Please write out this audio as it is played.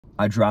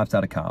I dropped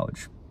out of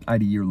college. I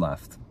had a year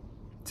left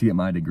to get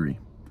my degree.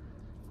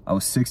 I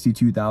was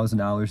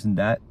 $62,000 in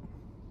debt.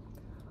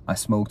 I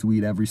smoked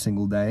weed every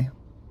single day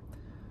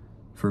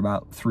for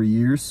about 3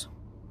 years.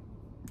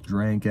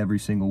 Drank every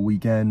single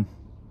weekend.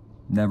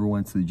 Never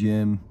went to the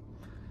gym.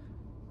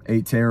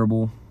 Ate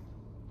terrible.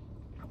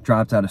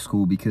 Dropped out of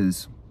school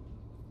because,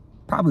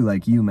 probably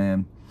like you,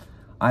 man,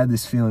 I had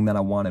this feeling that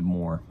I wanted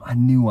more. I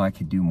knew I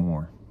could do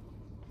more.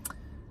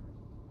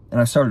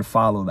 And I started to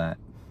follow that.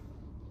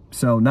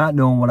 So not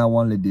knowing what I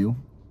wanted to do,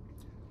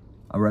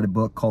 I read a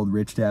book called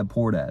Rich Dad,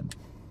 Poor Dad.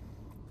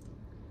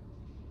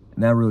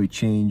 And that really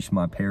changed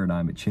my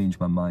paradigm. It changed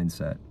my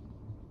mindset.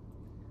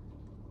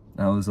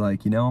 And I was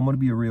like, you know, I'm going to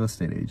be a real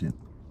estate agent.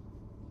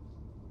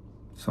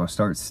 So I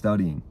started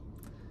studying,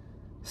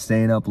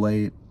 staying up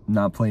late,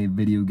 not playing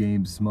video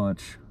games as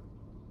much.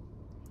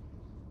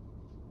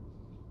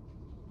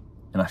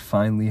 And I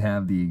finally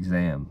have the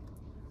exam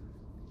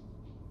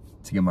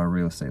to get my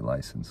real estate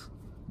license.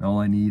 And all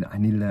I needed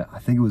I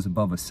think it was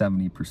above a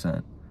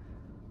 70%.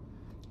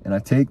 And I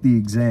take the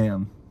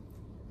exam.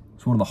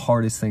 It's one of the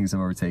hardest things I've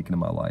ever taken in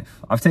my life.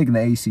 I've taken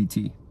the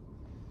ACT.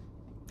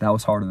 That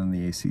was harder than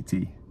the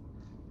ACT.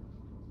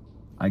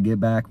 I get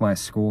back my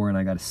score and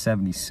I got a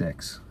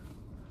 76.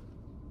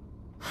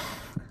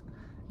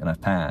 And I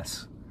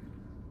pass.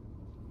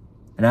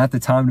 And at the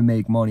time to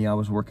make money, I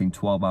was working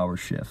 12-hour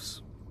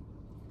shifts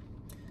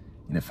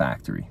in a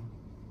factory.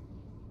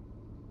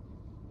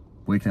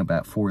 Waking up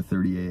at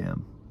 4:30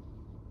 a.m.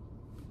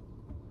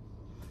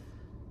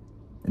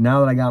 And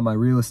now that I got my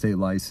real estate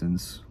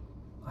license,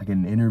 I get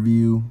an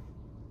interview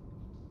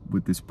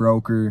with this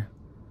broker.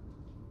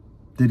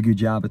 Did a good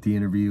job at the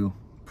interview.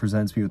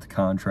 Presents me with the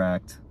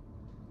contract.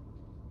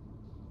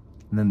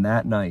 And then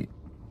that night,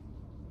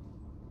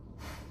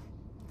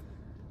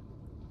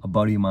 a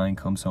buddy of mine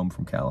comes home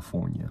from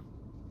California.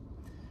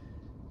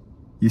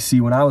 You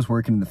see, when I was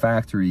working in the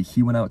factory,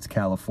 he went out to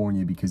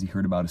California because he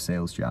heard about a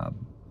sales job.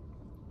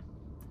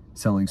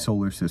 Selling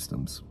solar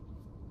systems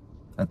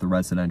at the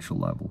residential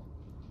level.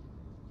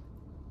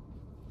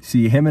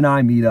 See, him and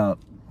I meet up,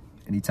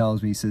 and he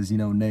tells me, he says, you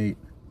know, Nate,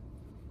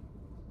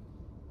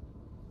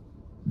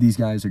 these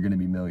guys are going to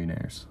be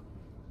millionaires.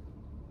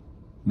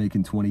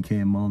 Making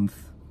 $20K a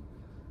month.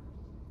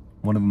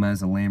 One of them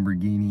has a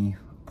Lamborghini,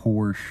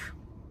 Porsche.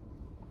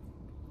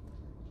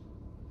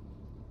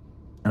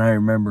 And I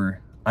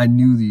remember, I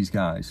knew these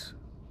guys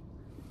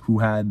who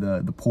had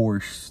the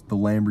Porsche, the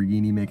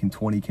Lamborghini, making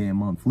 $20K a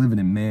month, living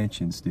in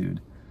mansions,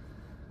 dude.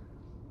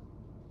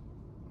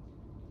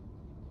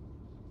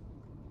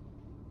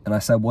 And I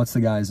said, what's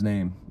the guy's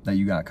name that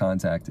you got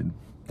contacted,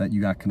 that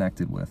you got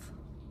connected with?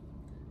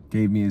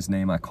 Gave me his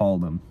name, I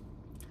called him.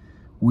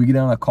 We get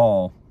on a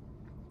call.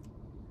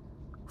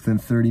 Within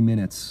 30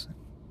 minutes,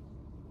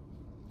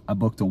 I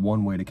booked a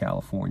one-way to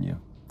California,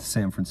 to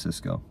San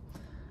Francisco,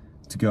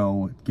 to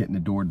go get into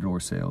door-to-door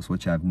sales,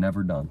 which I've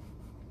never done.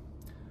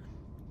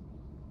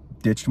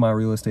 Ditched my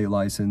real estate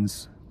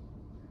license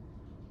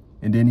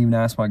and didn't even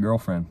ask my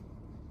girlfriend.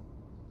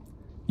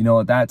 You know,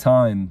 at that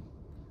time,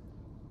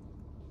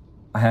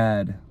 I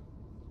had,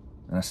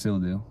 and I still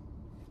do,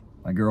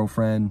 my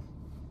girlfriend,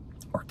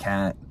 our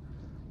cat.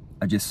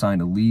 I just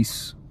signed a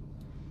lease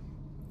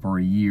for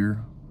a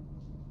year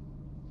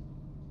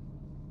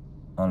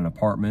on an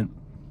apartment.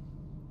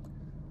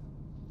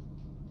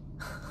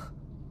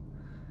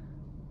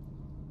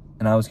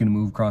 And I was going to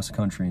move across the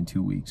country in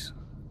 2 weeks.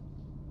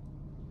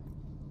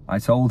 I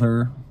told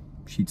her,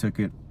 she took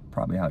it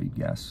probably how you'd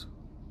guess.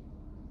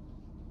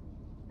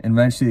 And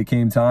eventually it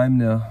came time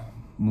to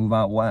move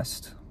out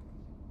west.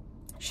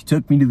 She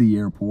took me to the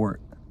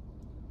airport.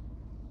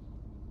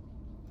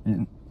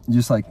 And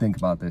just like, think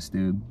about this,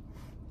 dude.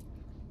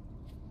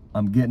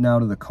 I'm getting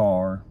out of the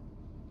car,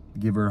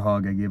 give her a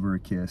hug, I give her a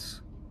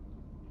kiss.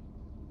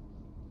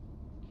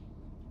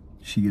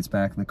 She gets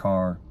back in the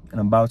car, and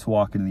I'm about to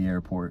walk into the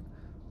airport,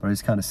 but I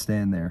just kind of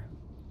stand there.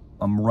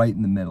 I'm right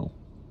in the middle.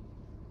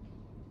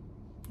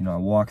 You know, I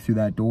walk through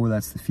that door,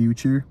 that's the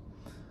future.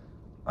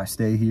 I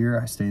stay here,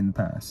 I stay in the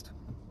past.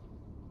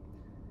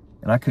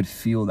 And I could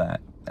feel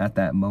that at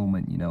that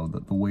moment, you know,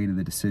 the weight of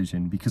the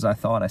decision, because I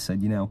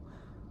said, you know,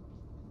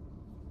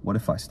 what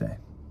if I stay?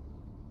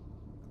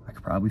 I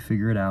could probably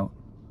figure it out,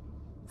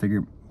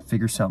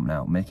 figure something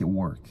out, make it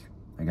work.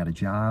 I got a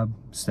job,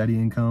 steady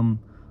income,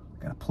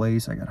 I got a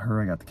place, I got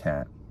her, I got the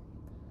cat.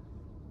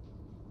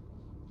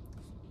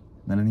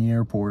 Then in the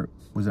airport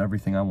was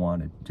everything I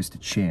wanted, just a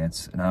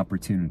chance, an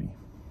opportunity.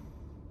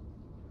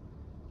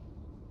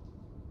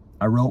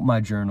 I wrote my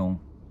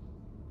journal,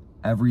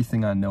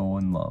 everything I know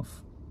and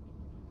love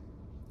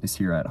is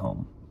here at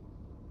home,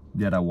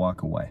 yet I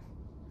walk away.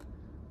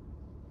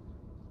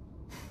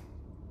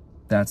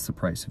 That's the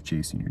price of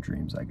chasing your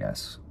dreams, I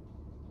guess.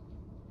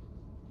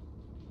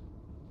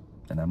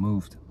 And I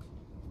moved.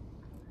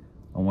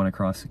 I went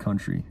across the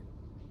country.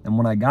 And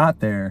when I got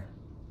there,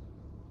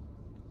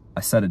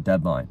 I set a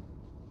deadline.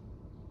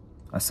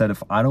 I said,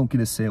 if I don't get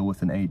a sale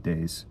within 8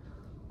 days,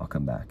 I'll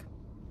come back.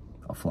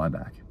 I'll fly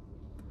back.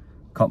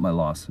 Cut my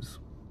losses.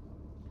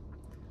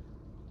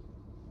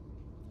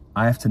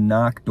 I have to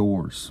knock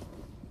doors.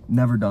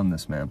 Never done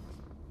this, man.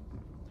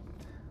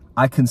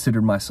 I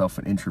considered myself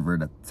an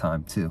introvert at the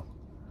time, too.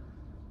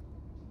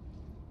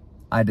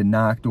 I had to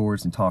knock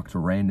doors and talk to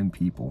random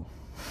people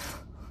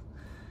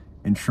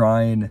and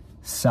try and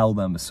sell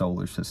them a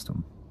solar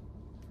system.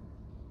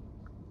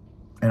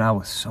 And I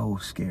was so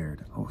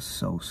scared. I was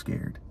so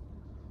scared.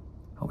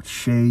 I would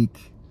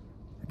shake.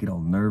 I'd get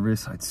all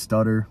nervous. I'd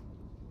stutter.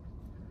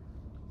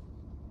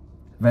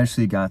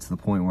 Eventually it got to the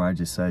point where I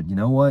just said, you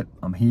know what?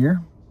 I'm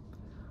here.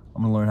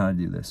 I'm going to learn how to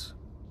do this.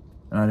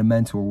 And I had a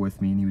mentor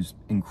with me, and he was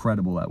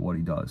incredible at what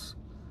he does.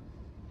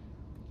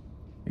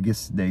 It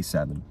gets to day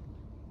 7.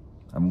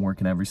 I'm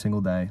working every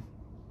single day.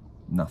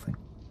 Nothing.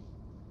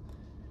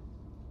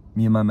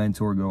 Me and my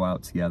mentor go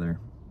out together,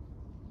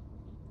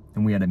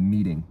 and we had a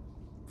meeting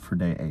for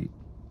day 8.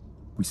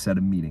 We set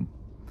a meeting.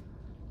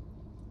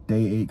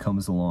 Day 8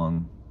 comes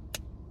along.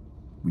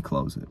 We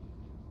close it.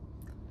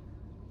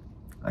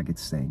 I get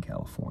to stay in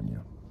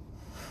California.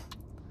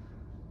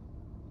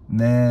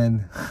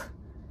 Man,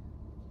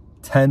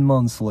 10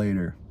 months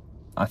later,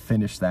 I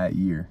finished that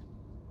year.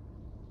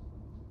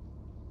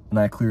 And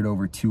I cleared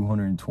over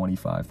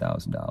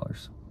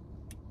 $225,000.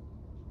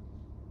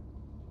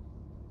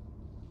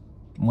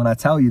 When I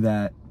tell you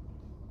that,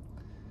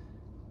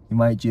 you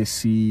might just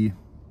see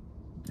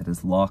it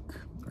as luck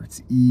or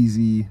it's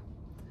easy.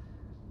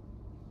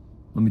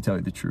 Let me tell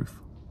you the truth.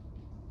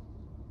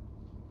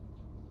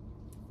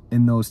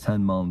 In those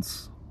 10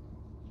 months,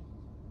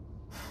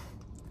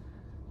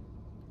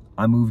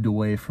 I moved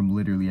away from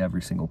literally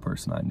every single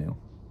person I knew.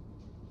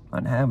 I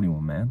didn't have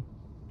anyone, man.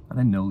 I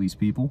didn't know these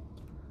people.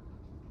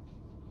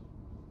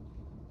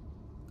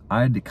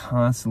 I had to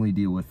constantly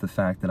deal with the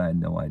fact that I had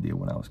no idea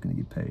when I was going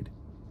to get paid.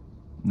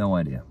 No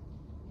idea.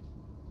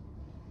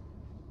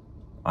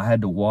 I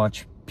had to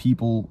watch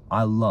people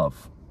I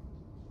love.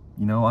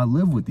 You know, I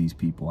live with these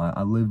people.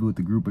 I lived with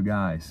a group of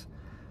guys.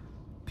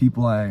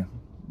 People I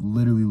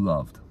literally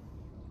loved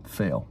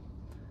fail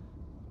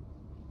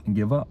and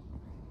give up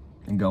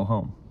and go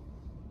home.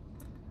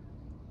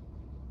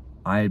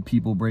 I had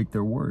people break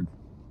their word.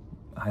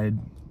 I had,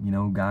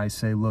 guys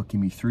say, look,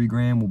 give me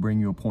 $3,000, we'll bring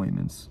you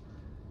appointments.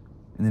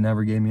 And they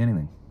never gave me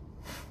anything.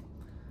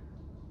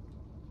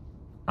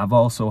 I've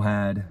also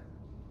had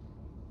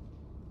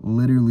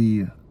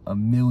literally a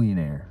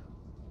millionaire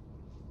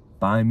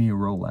buy me a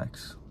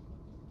Rolex.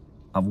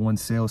 I've won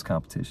sales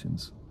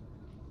competitions.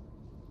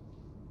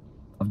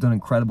 I've done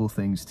incredible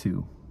things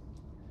too.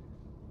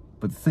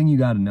 But the thing you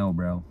gotta know,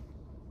 bro,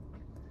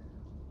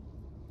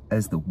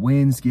 as the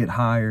wins get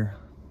higher,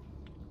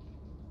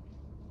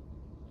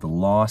 the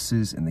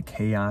losses and the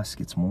chaos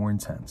gets more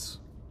intense.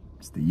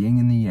 It's the yin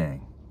and the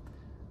yang.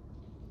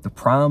 The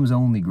problems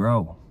only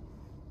grow.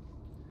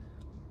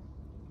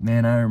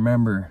 Man, I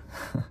remember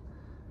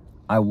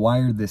I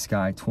wired this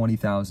guy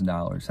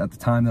 $20,000. At the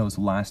time, that was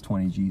the last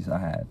 20 G's I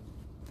had.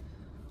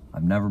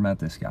 I've never met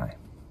this guy.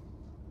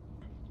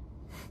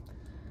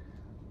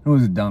 It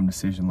was a dumb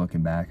decision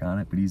looking back on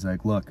it, but he's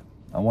like, look,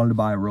 I wanted to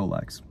buy a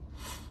Rolex.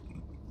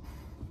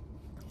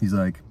 He's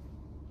like,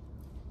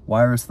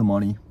 wire us the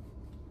money.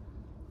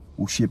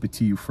 We'll ship it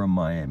to you from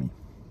Miami.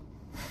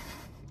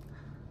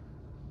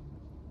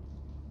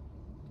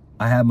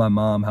 I had my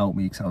mom help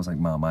me because I was like,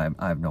 Mom,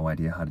 I have no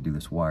idea how to do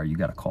this wire. You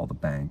got to call the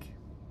bank.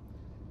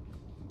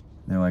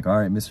 And they're like, all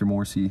right, Mr.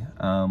 Morsi,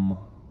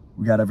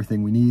 we got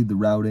everything we need, the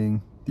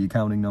routing, the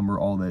accounting number,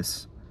 all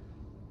this.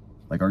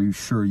 Like, are you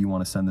sure you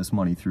want to send this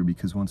money through?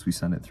 Because once we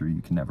send it through,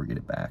 you can never get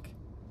it back.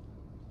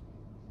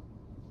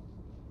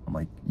 I'm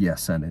like, yeah,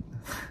 send it.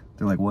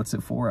 They're like, what's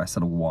it for? I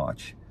said, a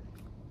watch.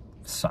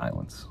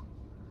 Silence.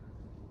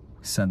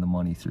 Send the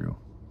money through.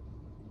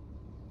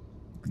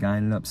 The guy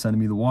ended up sending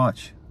me the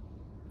watch.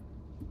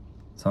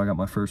 So I got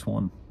my first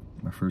one,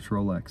 my first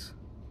Rolex.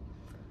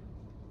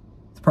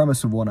 The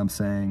premise of what I'm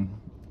saying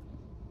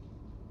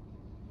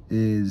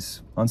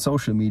is, on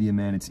social media,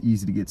 man, it's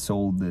easy to get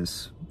sold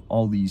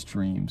all these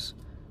dreams.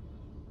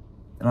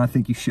 And I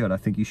think you should. I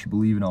think you should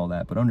believe in all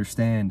that. But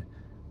understand,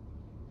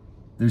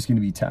 there's going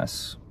to be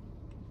tests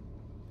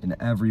in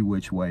every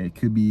which way. It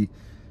could be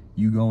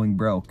you going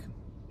broke.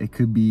 It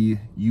could be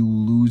you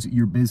lose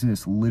your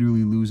business,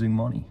 literally losing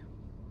money.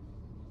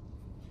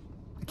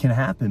 It can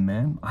happen,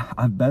 man.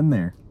 I've been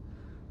there.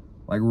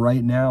 Like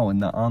right now in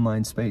the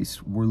online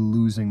space, we're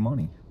losing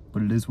money.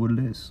 But it is what it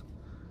is.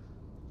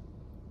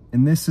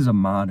 And this is a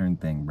modern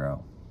thing,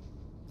 bro.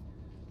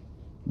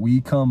 We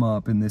come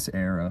up in this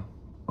era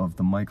of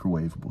the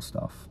microwavable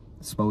stuff.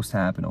 It's supposed to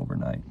happen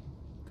overnight.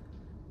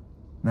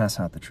 And that's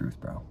not the truth,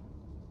 bro.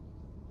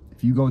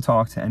 If you go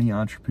talk to any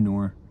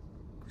entrepreneur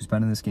who's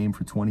been in this game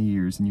for 20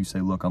 years and you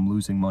say, look, I'm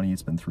losing money,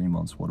 it's been 3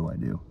 months, what do I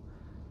do?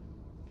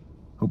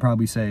 He'll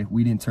probably say,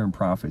 we didn't turn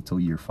profit till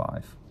year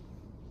 5.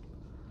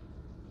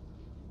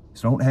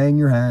 So don't hang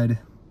your head.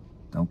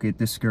 Don't get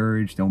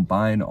discouraged. Don't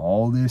buy into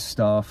all this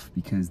stuff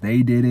because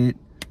they did it.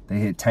 They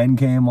hit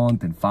 10K a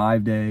month in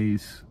 5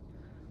 days.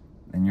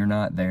 And you're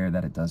not there,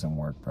 that it doesn't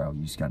work, bro.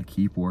 You just got to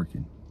keep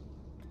working.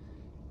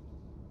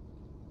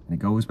 And it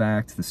goes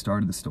back to the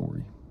start of the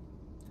story.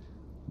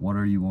 What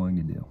are you willing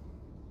to do?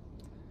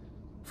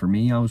 For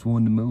me, I was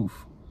willing to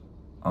move.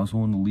 I was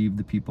willing to leave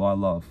the people I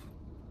love,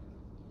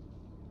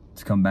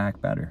 to come back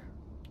better,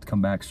 to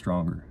come back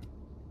stronger.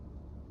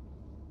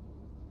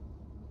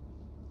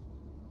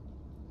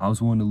 I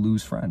was willing to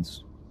lose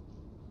friends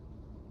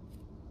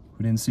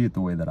who didn't see it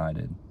the way that I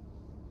did.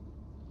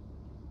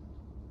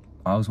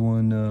 I was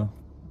willing to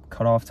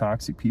cut off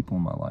toxic people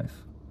in my life.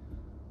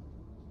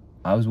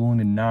 I was willing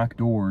to knock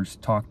doors,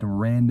 talk to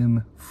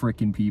random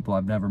freaking people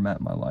I've never met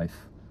in my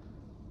life.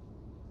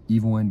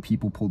 Even when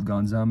people pulled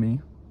guns on me,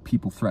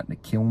 people threatened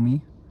to kill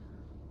me.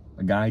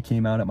 A guy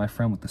came out at my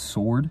friend with a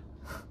sword.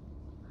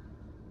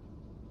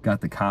 Got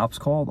the cops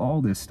called.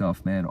 All this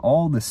stuff, man.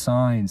 All the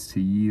signs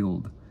to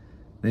yield,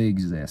 they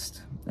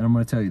exist. And I'm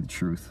going to tell you the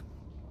truth.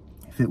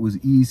 If it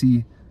was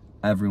easy,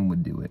 everyone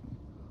would do it.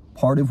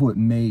 Part of what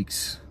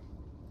makes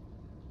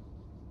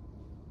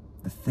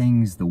the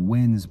things, the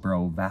wins,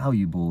 bro,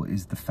 valuable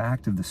is the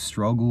fact of the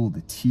struggle,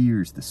 the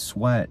tears, the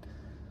sweat,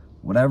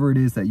 whatever it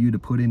is that you had to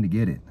put in to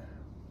get it.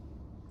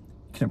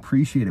 You can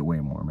appreciate it way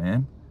more,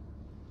 man,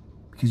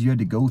 because you had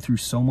to go through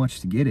so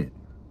much to get it.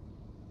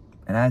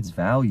 It adds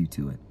value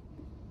to it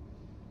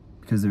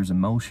because there's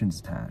emotions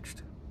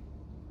attached.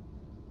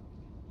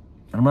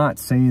 And I'm not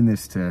saying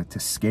this to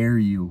scare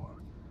you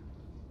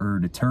or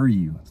deter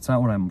you. That's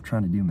not what I'm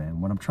trying to do, man.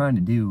 What I'm trying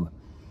to do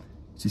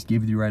is just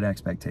give you the right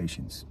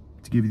expectations,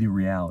 to give you the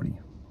reality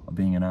of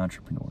being an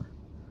entrepreneur.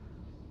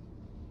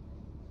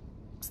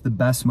 It's the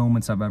best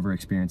moments I've ever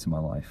experienced in my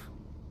life.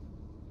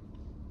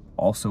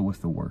 Also with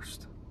the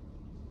worst.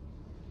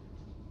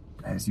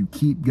 But as you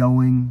keep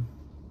going,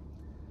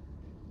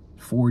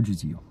 it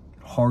forges you,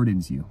 it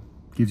hardens you,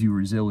 gives you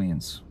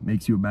resilience,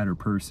 makes you a better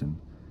person.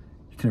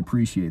 You can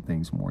appreciate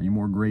things more. You're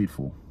more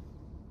grateful.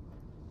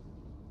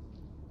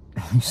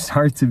 And you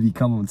start to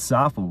become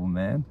unstoppable,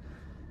 man.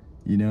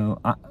 You know,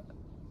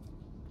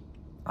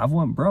 I've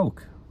went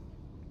broke,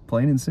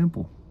 plain and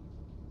simple.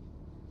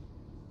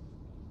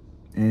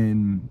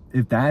 And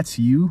if that's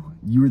you,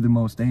 you're the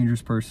most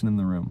dangerous person in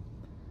the room.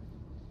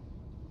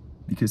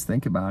 Because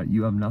think about it,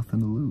 you have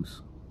nothing to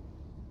lose,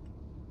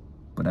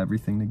 but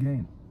everything to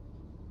gain.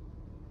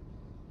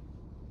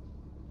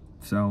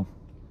 So,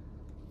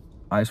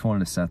 I just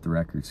wanted to set the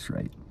record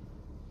straight.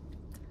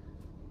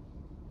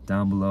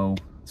 Down below,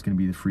 it's going to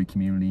be the free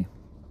community.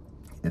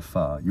 If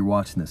you're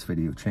watching this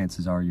video,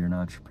 chances are you're an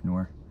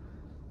entrepreneur.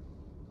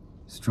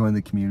 Just join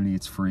the community,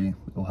 it's free,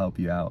 it'll help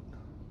you out.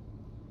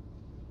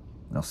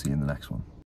 And I'll see you in the next one.